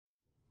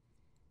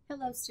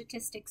Hello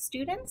statistics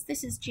students,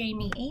 this is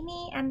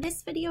Emigh, and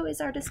this video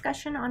is our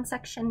discussion on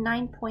section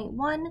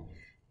 9.1,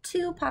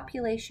 2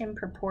 population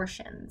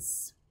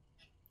proportions.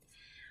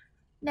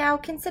 Now,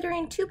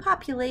 considering two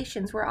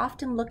populations, we're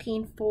often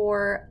looking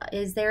for,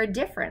 is there a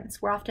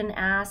difference? We're often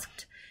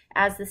asked,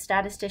 as the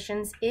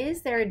statisticians,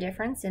 is there a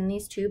difference in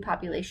these two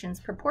populations'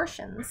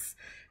 proportions?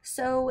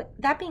 So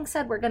that being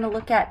said, we're going to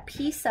look at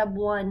P sub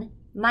 1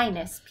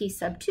 minus P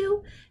sub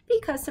 2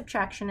 because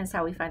subtraction is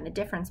how we find the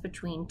difference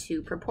between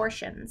two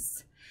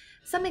proportions.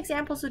 Some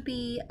examples would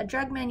be a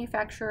drug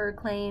manufacturer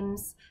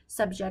claims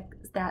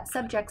that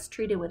subjects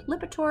treated with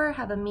Lipitor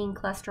have a mean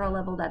cholesterol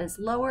level that is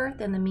lower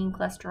than the mean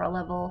cholesterol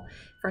level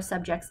for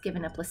subjects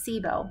given a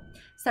placebo.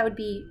 So that would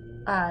be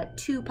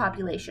two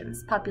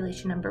populations.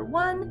 Population number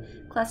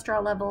 1,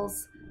 cholesterol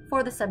levels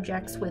for the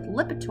subjects with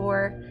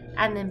Lipitor,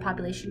 and then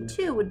population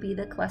 2 would be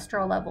the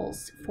cholesterol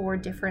levels for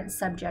different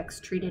subjects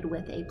treated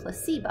with a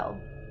placebo.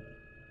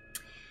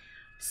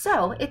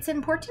 So it's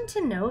important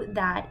to note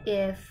that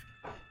if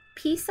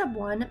P sub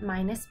 1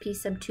 minus P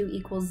sub 2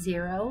 equals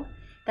 0,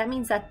 that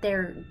means that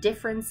their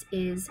difference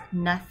is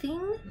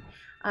nothing.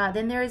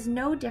 Then there is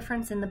no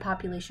difference in the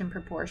population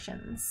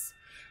proportions.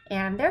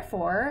 And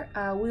therefore,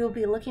 we will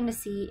be looking to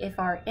see if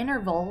our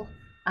interval,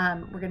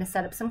 we're going to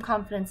set up some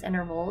confidence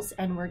intervals,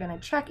 and we're going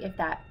to check if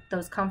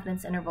those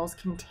confidence intervals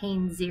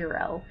contain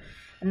 0.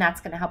 And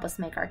that's going to help us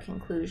make our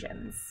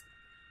conclusions.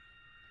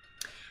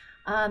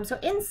 So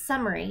in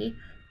summary,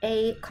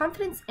 a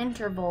confidence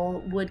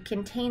interval would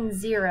contain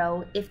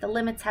 0 if the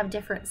limits have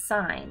different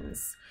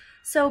signs.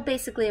 So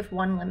basically, if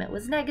one limit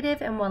was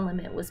negative and one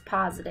limit was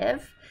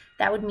positive,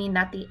 that would mean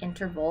that the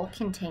interval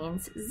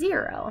contains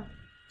 0.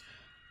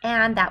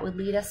 And that would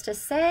lead us to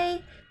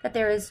say that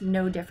there is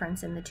no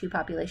difference in the two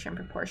population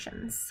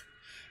proportions.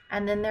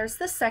 And then there's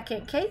the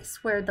second case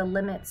where the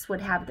limits would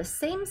have the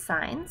same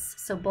signs.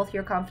 So both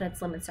your confidence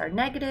limits are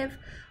negative,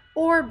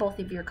 or both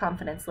of your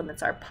confidence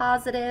limits are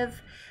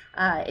positive.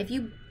 If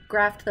you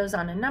graphed those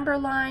on a number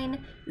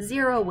line,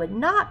 0 would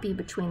not be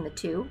between the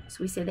two. So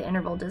we say the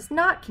interval does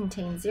not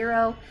contain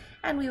 0,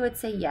 and we would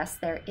say yes,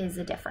 there is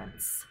a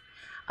difference.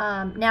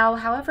 Now,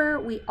 however,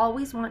 we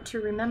always want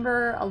to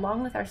remember,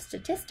 along with our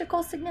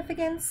statistical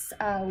significance,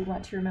 we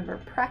want to remember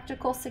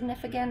practical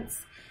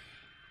significance.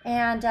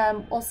 And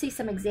we'll see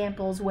some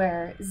examples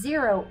where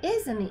 0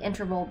 is in the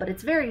interval, but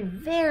it's very,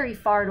 very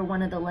far to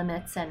one of the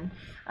limits, and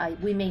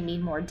we may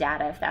need more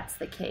data if that's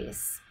the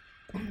case.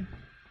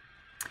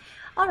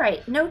 All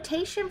right,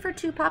 notation for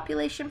two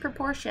population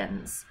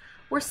proportions.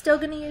 We're still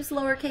going to use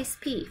lowercase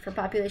p for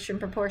population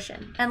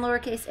proportion, and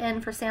lowercase n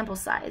for sample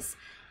size,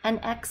 and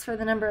x for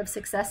the number of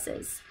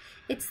successes.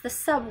 It's the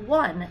sub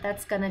 1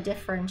 that's going to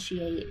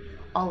differentiate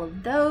all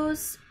of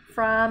those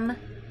from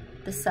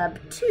the sub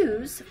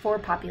 2s for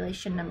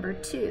population number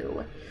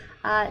 2.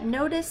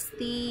 Notice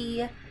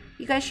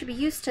you guys should be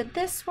used to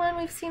this one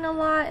we've seen a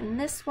lot, and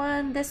this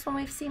one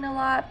we've seen a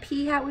lot,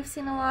 p hat we've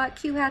seen a lot,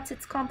 q hat's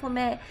its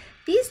complement.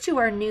 These two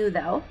are new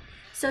though.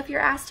 So if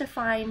you're asked to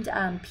find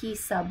p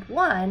sub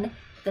 1,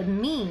 the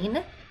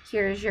mean,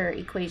 here's your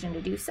equation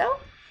to do so.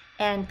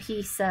 And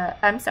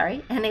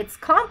and its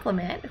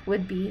complement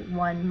would be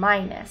 1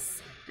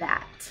 minus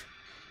that.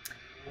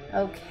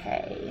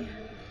 Okay.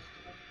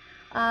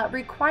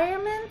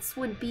 Requirements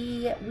would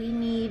be we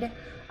need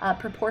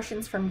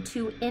proportions from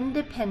two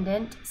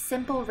independent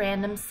simple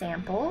random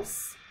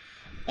samples,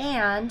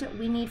 and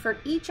we need for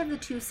each of the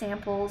two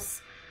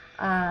samples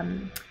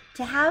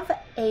to have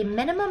a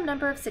minimum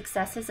number of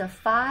successes of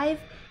 5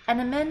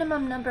 and a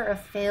minimum number of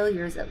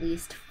failures at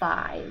least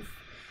 5.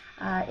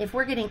 If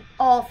we're getting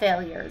all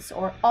failures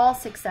or all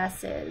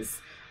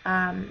successes,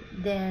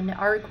 then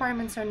our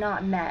requirements are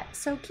not met.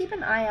 So keep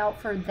an eye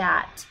out for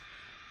that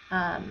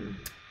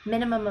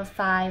minimum of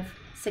 5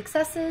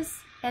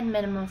 successes and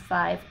minimum of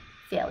 5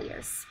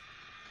 failures.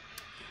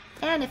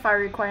 And if our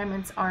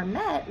requirements are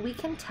met, we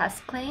can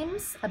test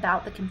claims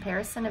about the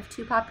comparison of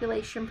two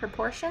population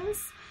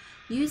proportions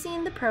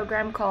using the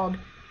program called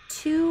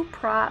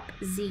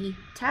 2-prop-z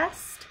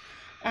test.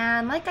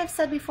 And like I've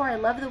said before, I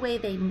love the way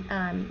they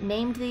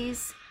named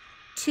these.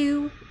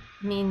 2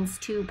 means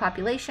two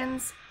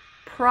populations.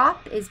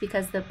 Prop is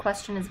because the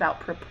question is about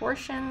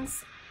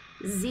proportions.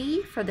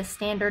 Z for the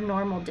standard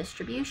normal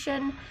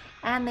distribution.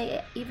 And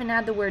they even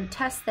add the word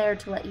test there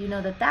to let you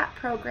know that that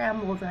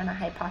program will run a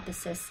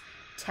hypothesis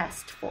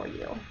test for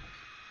you.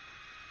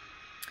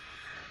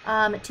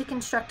 To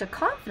construct a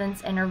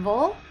confidence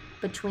interval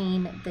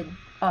between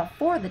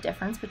for the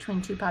difference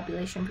between two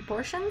population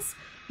proportions,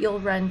 you'll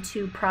run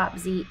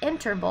 2-prop-z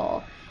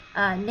interval,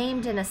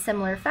 named in a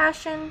similar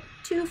fashion,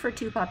 2 for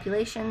two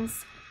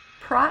populations,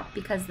 prop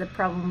because the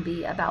problem will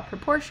be about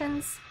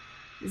proportions,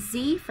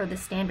 z for the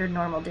standard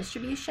normal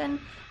distribution,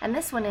 and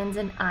this one ends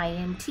in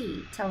int,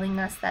 telling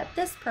us that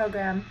this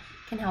program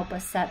can help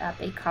us set up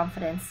a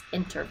confidence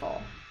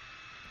interval.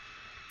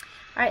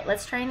 All right,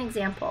 let's try an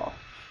example.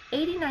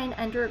 89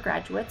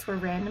 undergraduates were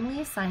randomly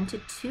assigned to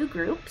two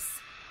groups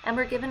and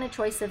were given a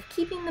choice of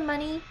keeping the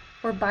money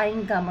or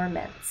buying gum or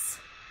mints.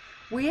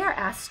 we are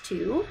asked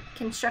to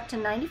construct a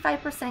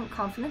 95%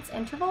 confidence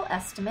interval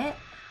estimate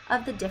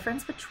of the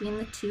difference between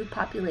the two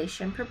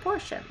population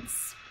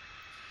proportions.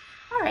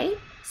 All right,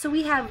 so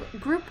we have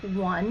group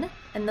 1,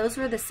 and those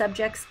were the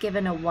subjects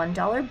given a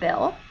 $1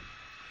 bill.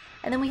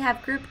 And then we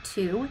have group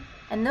 2,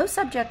 and those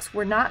subjects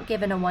were not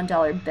given a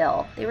 $1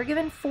 bill. They were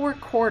given 4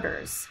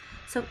 quarters.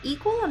 So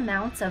equal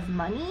amounts of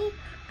money,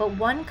 but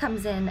one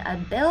comes in a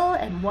bill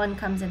and one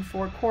comes in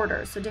 4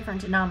 quarters, so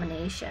different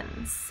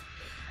denominations.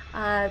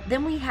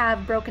 Then we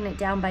have broken it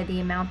down by the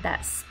amount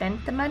that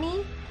spent the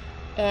money,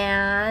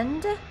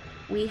 and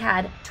we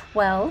had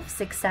 12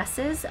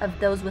 successes of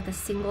those with a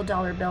single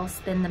dollar bill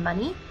spend the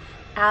money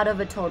out of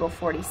a total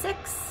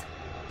 46.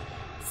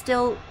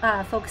 Still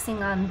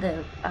focusing on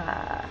the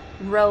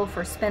row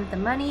for spent the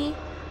money,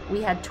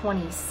 we had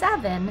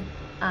 27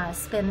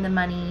 spend the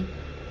money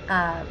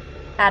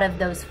out of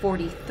those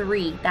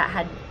 43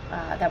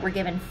 that were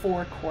given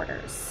 4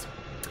 quarters.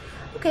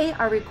 Okay,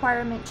 our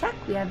requirement check,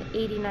 we have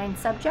 89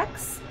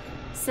 subjects,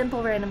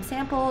 simple random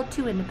sample,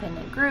 2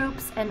 independent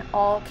groups, and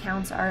all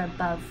counts are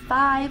above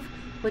 5,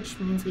 which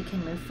means we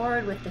can move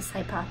forward with this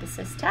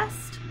hypothesis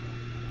test.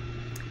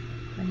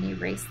 Let me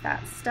erase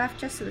that stuff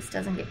just so this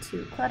doesn't get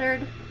too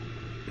cluttered.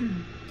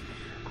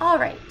 All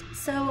right,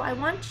 so I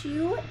want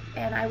you,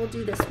 and I will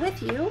do this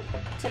with you,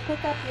 to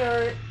pick up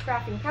your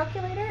graphing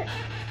calculator.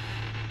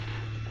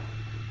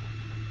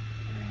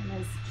 And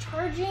it's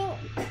charging.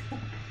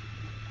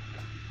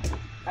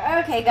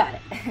 Okay, got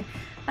it.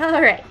 All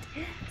right,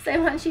 so I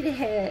want you to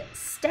hit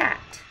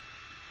Stat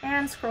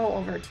and scroll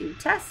over to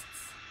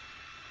Tests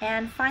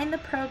and find the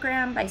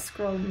program by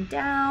scrolling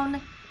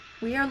down.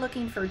 We are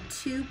looking for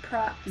 2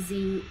 prop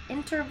Z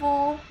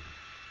interval,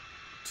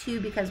 2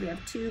 because we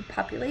have 2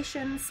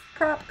 populations,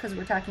 prop because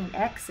we're talking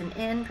X and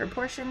N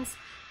proportions,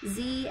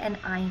 Z and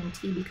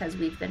INT because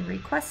we've been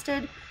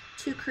requested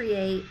to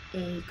create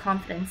a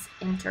confidence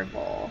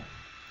interval.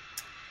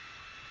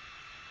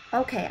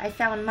 Okay, I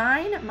found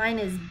mine. Mine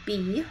is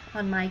B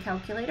on my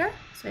calculator.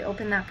 So I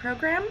open that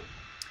program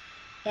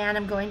and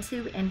I'm going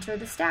to enter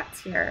the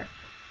stats here.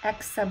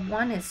 X sub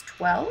 1 is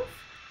 12,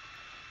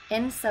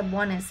 N sub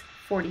 1 is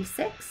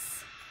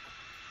 46,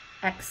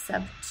 X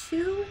sub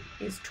 2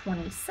 is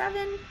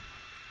 27,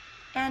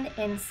 and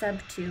N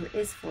sub 2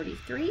 is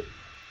 43.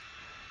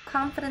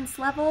 Confidence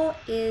level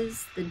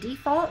is the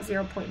default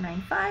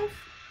 0.95,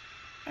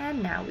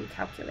 and now we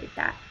calculate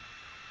that.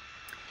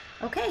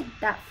 Okay,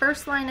 that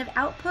first line of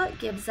output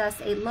gives us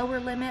a lower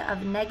limit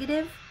of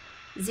negative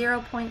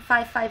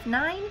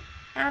 0.559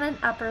 and an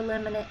upper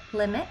limit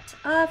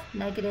of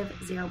negative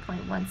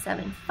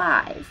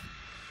 0.175.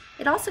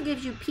 It also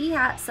gives you p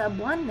hat sub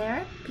 1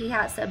 there, p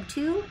hat sub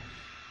 2,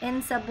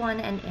 n sub 1,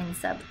 and n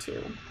sub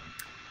 2.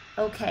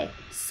 Okay,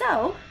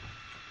 so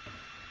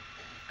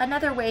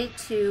another way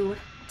to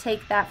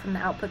take that from the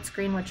output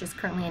screen, which is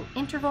currently an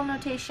interval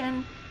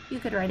notation, you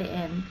could write it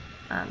in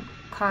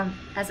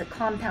as a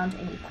compound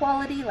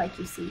inequality like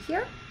you see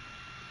here.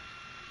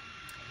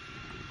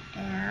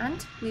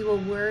 And we will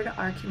word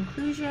our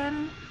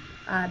conclusion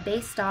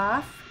based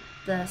off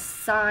the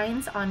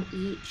signs on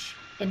each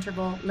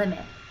interval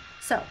limit.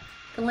 So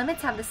the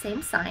limits have the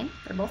same sign,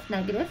 they're both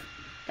negative.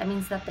 That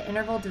means that the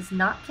interval does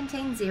not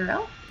contain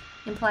 0,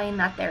 implying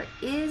that there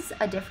is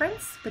a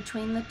difference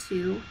between the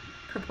 2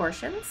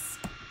 proportions.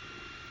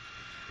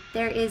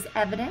 There is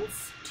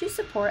evidence to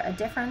support a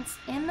difference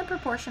in the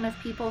proportion of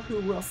people who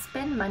will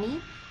spend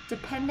money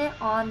dependent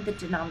on the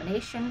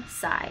denomination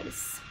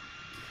size.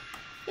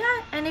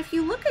 Yeah, and if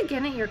you look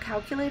again at your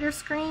calculator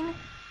screen,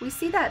 we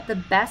see that the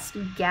best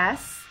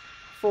guess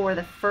for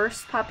the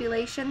first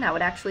population that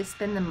would actually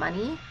spend the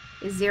money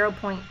is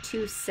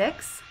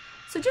 0.26.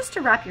 So just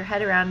to wrap your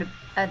head around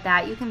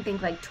that, you can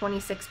think like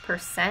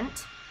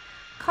 26%.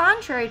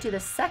 Contrary to the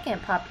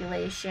second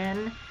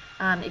population,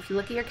 if you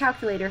look at your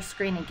calculator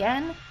screen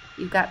again,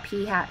 you've got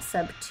p hat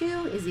sub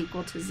 2 is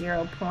equal to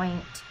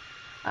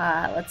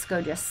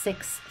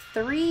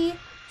 0.63.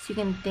 So you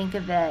can think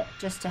of it,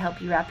 just to help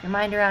you wrap your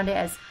mind around it,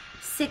 as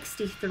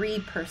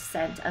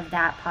 63% of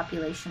that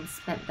population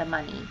spent the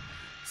money.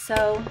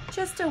 So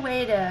just a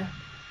way to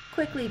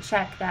quickly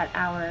check that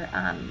our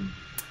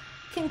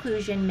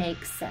conclusion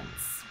makes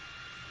sense,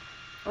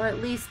 or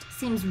at least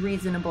seems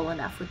reasonable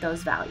enough with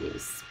those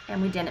values,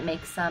 and we didn't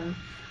make some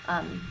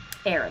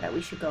error that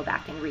we should go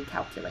back and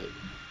recalculate.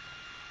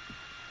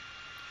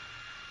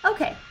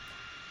 Okay,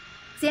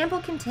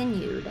 example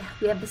continued.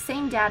 We have the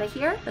same data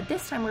here, but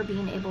this time we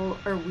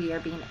are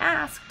being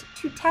asked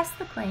to test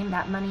the claim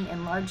that money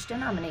in large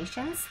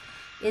denominations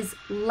is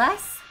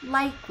less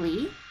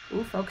likely,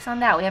 focus on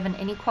that, we have an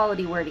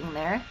inequality wording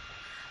there,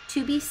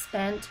 to be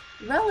spent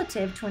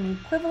relative to an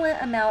equivalent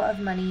amount of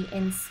money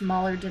in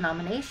smaller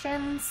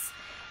denominations,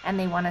 and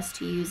they want us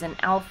to use an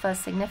alpha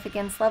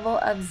significance level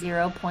of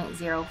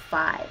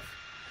 0.05.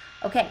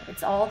 Okay,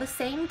 it's all the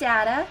same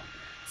data,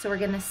 so we're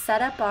going to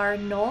set up our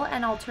null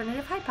and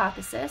alternative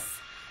hypothesis.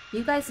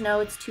 You guys know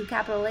it's 2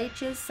 capital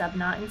H's, sub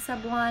naught and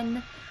sub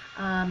 1.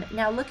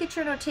 Now look at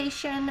your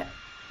notation.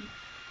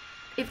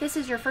 If this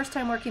is your first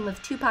time working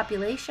with 2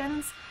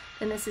 populations,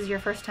 then this is your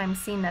first time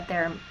seeing that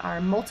there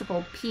are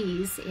multiple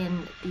p's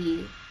in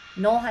the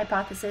null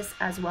hypothesis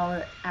as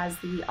well as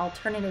the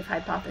alternative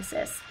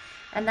hypothesis.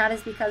 And that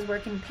is because we're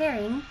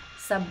comparing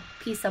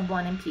p sub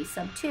 1 and p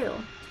sub 2.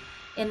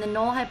 In the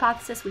null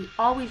hypothesis, we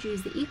always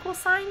use the equal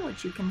sign,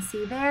 which you can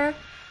see there.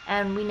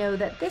 And we know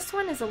that this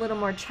one is a little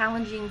more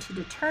challenging to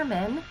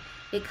determine.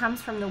 It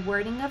comes from the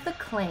wording of the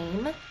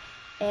claim.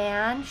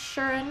 And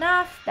sure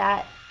enough,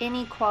 that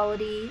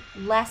inequality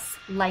less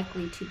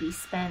likely to be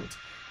spent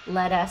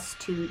led us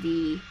to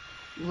the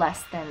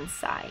less than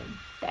sign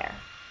there.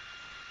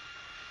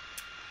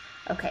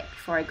 Okay,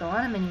 before I go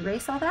on, I'm going to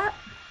erase all that.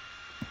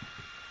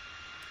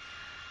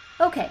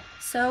 Okay,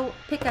 so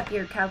pick up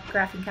your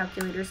graphing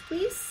calculators,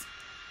 please.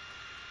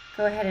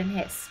 Go ahead and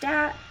hit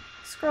Stat,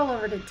 scroll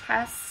over to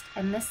Test,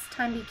 and this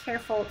time be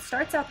careful. It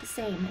starts out the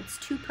same. It's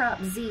 2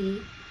 prop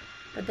Z,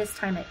 but this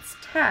time it's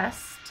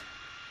Test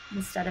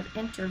instead of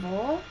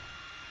interval.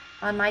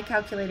 On my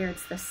calculator,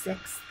 it's the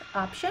 6th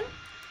option.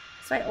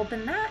 So I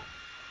open that,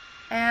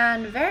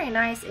 and very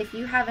nice. If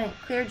you haven't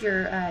cleared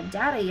your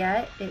data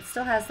yet, it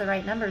still has the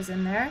right numbers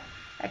in there.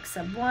 X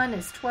sub 1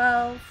 is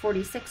 12,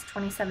 46,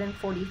 27,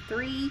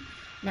 43.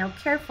 Now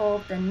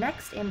careful, the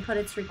next input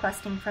it's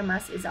requesting from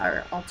us is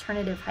our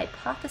alternative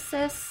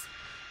hypothesis,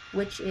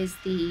 which is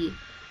the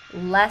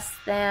less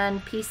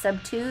than p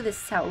sub 2.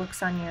 This is how it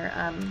looks on your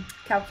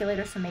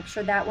calculator, so make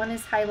sure that one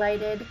is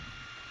highlighted,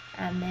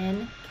 and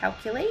then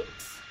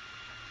calculate.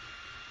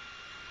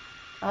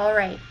 All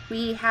right,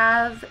 we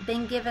have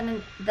been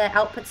given the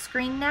output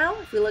screen now.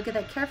 If we look at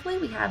that carefully,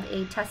 we have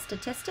a test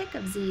statistic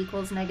of z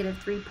equals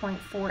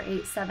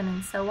 -3.487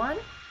 and so on.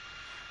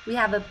 We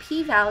have a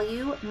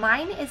p-value.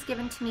 Mine is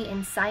given to me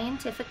in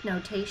scientific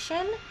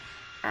notation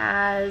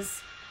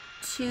as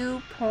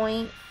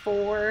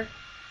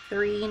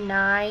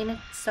 2.439,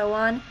 so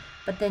on.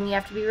 But then you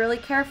have to be really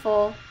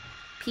careful.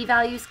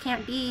 P-values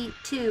can't be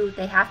 2.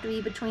 They have to be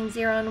between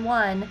 0 and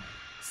 1.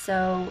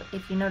 So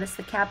if you notice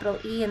the capital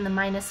E and the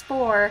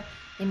 -4,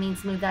 it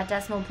means move that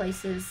decimal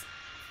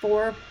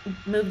four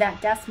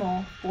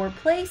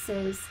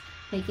places,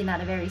 making that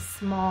a very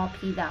small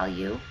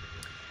p-value.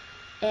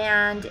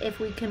 And if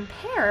we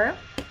compare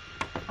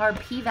our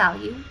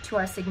p-value to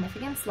our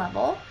significance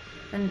level,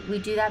 and we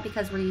do that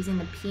because we're using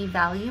the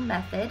p-value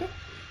method,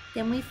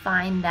 then we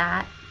find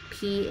that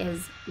p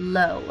is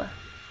low.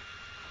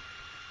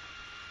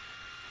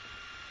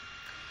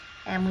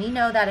 And we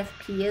know that if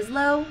p is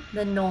low,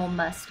 the null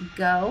must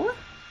go.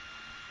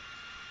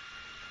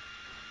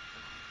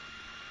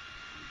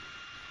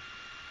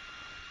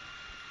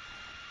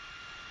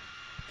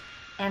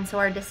 And so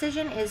our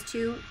decision is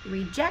to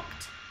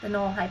reject the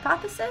null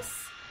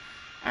hypothesis,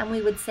 and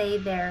we would say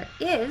there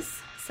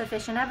is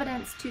sufficient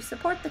evidence to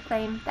support the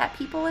claim that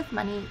people with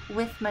money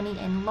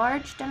in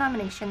large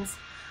denominations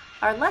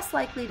are less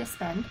likely to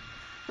spend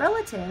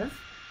relative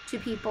to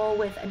people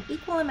with an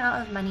equal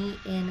amount of money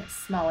in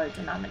smaller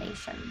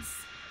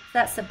denominations.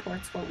 That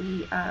supports what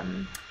we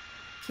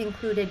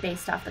concluded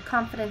based off the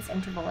confidence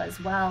interval as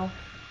well.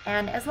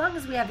 And as long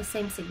as we have the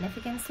same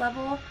significance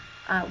level,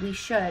 we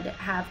should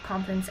have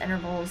confidence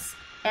intervals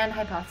and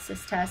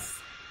hypothesis tests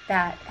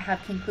that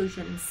have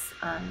conclusions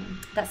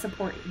that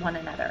support one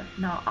another,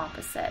 not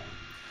opposite.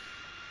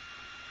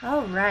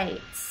 All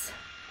right,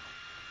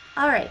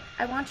 I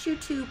want you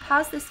to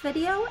pause this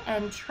video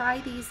and try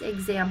these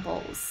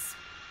examples.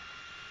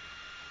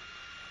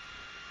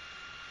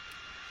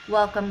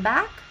 Welcome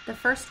back. The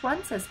first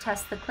one says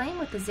test the claim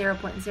with the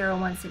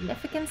 0.01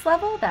 significance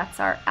level. That's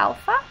our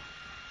alpha.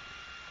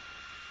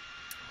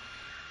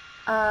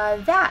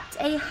 That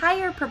a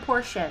higher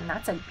proportion,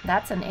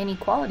 that's an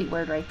inequality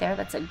word right there.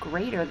 That's a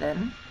greater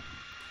than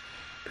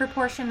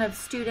proportion of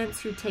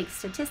students who take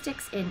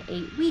statistics in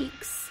 8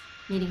 weeks,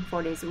 meeting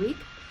 4 days a week,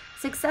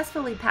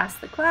 successfully pass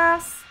the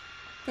class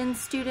than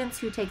students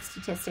who take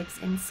statistics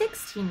in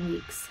 16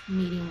 weeks,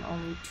 meeting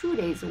only 2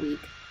 days a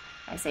week.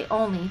 I say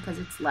only because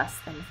it's less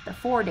than the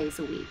 4 days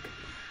a week.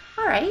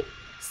 All right,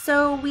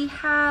 so we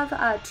have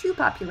 2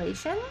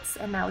 populations,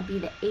 and that would be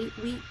the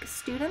 8-week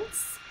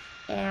students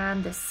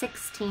and the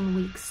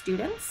 16-week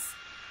students.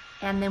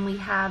 And then we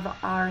have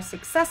our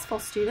successful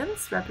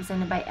students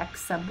represented by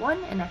X sub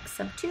 1 and X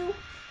sub 2,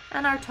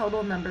 and our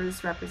total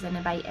numbers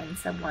represented by N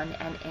sub 1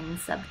 and N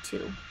sub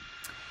 2.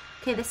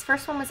 Okay, this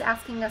first one was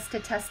asking us to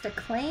test a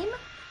claim.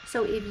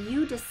 So if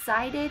you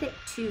decided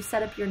to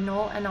set up your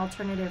null and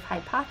alternative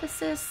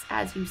hypothesis,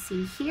 as you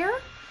see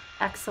here,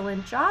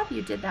 excellent job,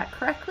 you did that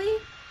correctly.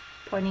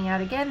 Pointing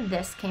out again,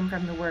 this came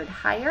from the word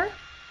higher.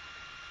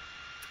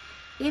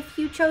 If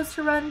you chose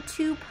to run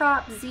 2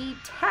 prop Z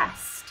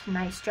test,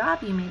 nice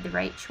job, you made the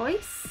right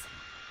choice.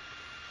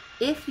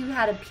 If you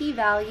had a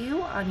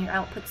p-value on your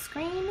output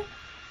screen,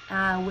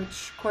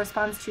 which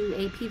corresponds to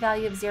a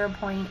p-value of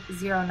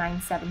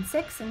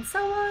 0.0976 and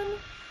so on,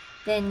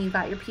 then you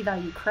got your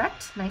p-value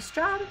correct, nice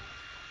job.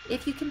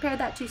 If you compare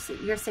that to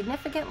your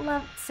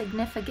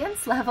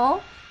significance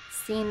level,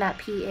 seeing that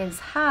p is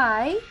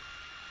high,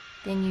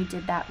 then you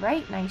did that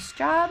right, nice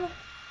job.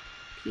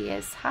 P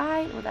is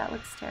high, oh that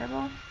looks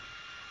terrible.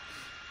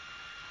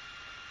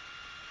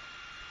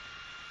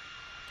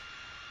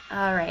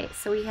 All right,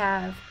 so we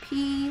have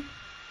P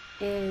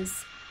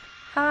is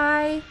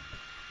high,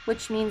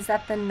 which means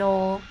that the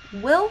null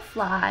will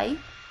fly,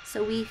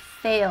 so we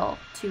fail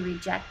to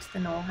reject the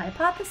null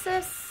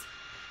hypothesis.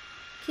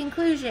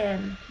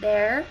 Conclusion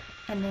there,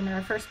 and then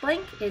our first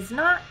blank is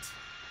not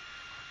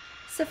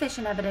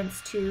sufficient evidence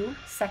to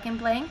second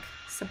blank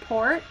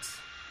support,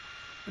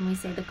 and we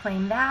say the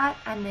claim that,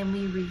 and then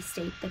we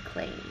restate the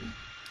claim.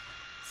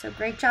 So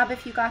great job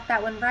if you got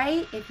that one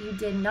right. If you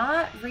did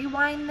not,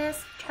 rewind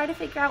this, try to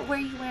figure out where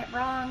you went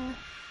wrong.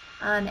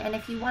 And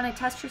if you want to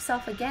test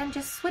yourself again,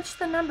 just switch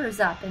the numbers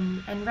up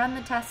and run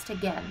the test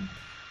again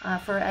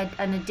for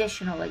an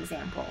additional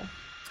example.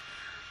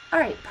 All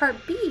right,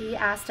 part B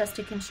asked us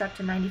to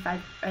construct a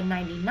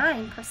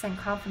 99%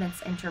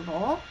 confidence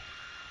interval.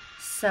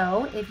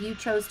 So if you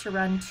chose to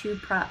run 2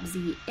 prop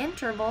Z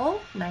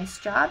interval, nice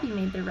job, you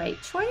made the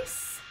right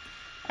choice.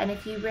 And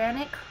if you ran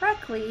it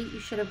correctly, you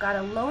should have got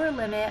a lower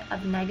limit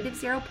of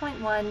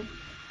 -0.1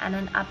 and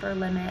an upper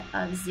limit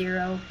of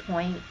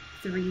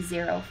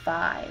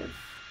 0.305.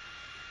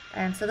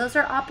 And so those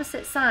are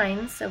opposite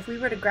signs. So if we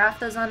were to graph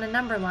those on a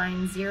number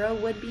line, 0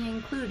 would be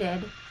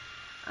included.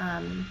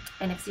 And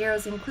if 0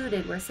 is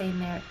included, we're saying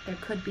there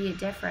could be a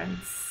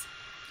difference.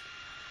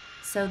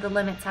 So the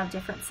limits have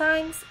different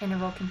signs.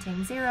 Interval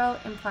contains 0,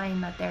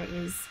 implying that there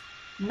is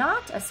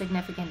not a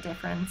significant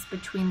difference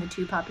between the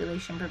two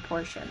population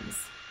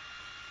proportions.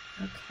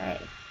 Okay.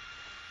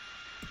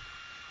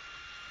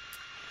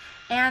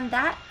 And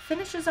that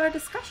finishes our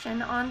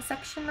discussion on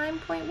section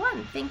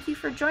 9.1. Thank you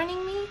for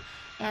joining me,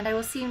 and I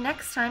will see you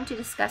next time to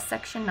discuss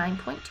section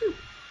 9.2.